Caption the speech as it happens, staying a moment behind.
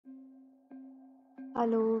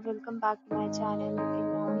Hello, welcome back to my channel. And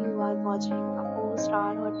now you are watching a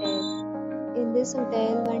 4-star hotel. In this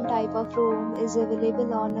hotel, one type of room is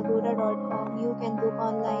available on agoda.com. You can book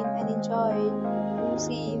online and enjoy it. To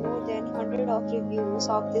see more than 100 of reviews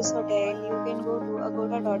of this hotel, you can go to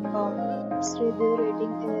agoda.com. Its review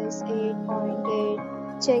rating is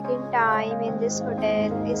 8.8. Check-in time in this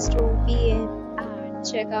hotel is 2 p.m. and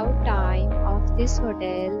check-out time of this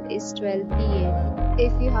hotel is 12 p.m.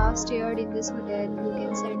 If you have stayed in this hotel, you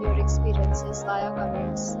can send your experiences via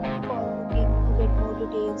comments. For booking to get more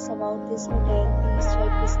details about this hotel, please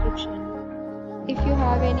check description. If you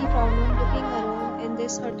have any problem booking a room in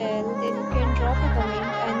this hotel, then you can drop a comment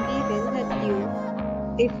and we will help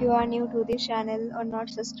you. If you are new to this channel or not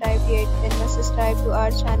subscribed yet, then must subscribe to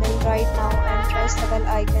our channel right now and press the bell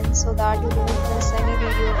icon so that you don't miss any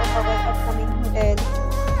video of our upcoming hotel.